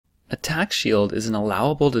tax shield is an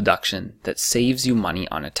allowable deduction that saves you money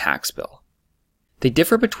on a tax bill. They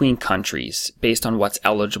differ between countries based on what's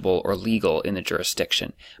eligible or legal in the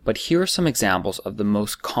jurisdiction, but here are some examples of the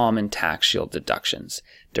most common tax shield deductions: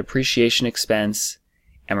 depreciation expense,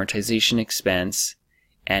 amortization expense,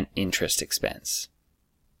 and interest expense.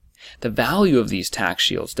 The value of these tax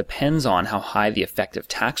shields depends on how high the effective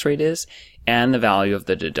tax rate is and the value of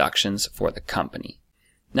the deductions for the company.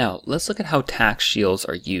 Now, let's look at how tax shields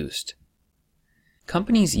are used.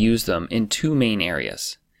 Companies use them in two main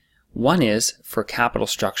areas. One is for capital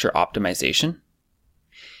structure optimization,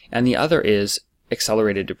 and the other is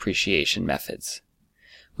accelerated depreciation methods.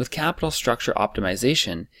 With capital structure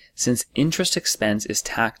optimization, since interest expense is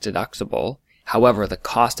tax deductible, however, the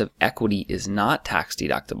cost of equity is not tax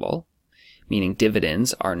deductible, meaning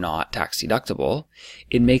dividends are not tax deductible,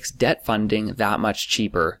 it makes debt funding that much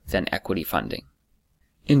cheaper than equity funding.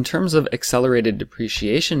 In terms of accelerated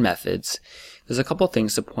depreciation methods, there's a couple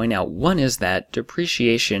things to point out. One is that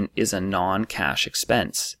depreciation is a non-cash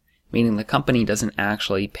expense, meaning the company doesn't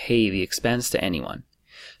actually pay the expense to anyone.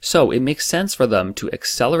 So it makes sense for them to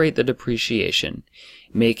accelerate the depreciation,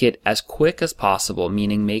 make it as quick as possible,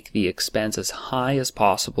 meaning make the expense as high as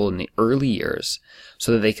possible in the early years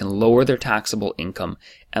so that they can lower their taxable income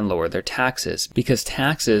and lower their taxes, because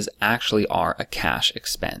taxes actually are a cash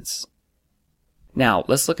expense. Now,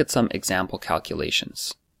 let's look at some example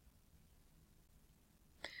calculations.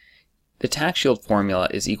 The tax shield formula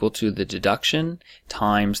is equal to the deduction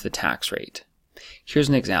times the tax rate. Here's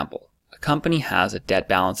an example. A company has a debt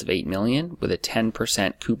balance of $8 million with a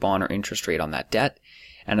 10% coupon or interest rate on that debt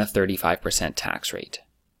and a 35% tax rate.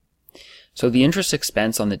 So the interest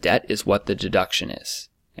expense on the debt is what the deduction is.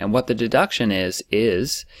 And what the deduction is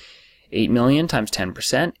 $8 million times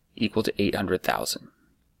 10% equal to $800,000.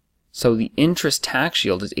 So the interest tax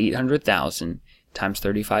shield is $800,000 times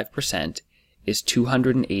 35% is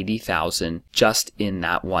 $280,000 just in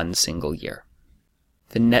that one single year.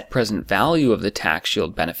 The net present value of the tax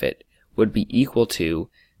shield benefit would be equal to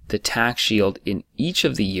the tax shield in each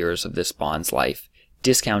of the years of this bond's life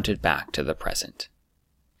discounted back to the present.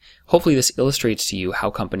 Hopefully this illustrates to you how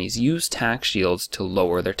companies use tax shields to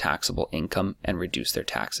lower their taxable income and reduce their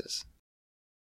taxes.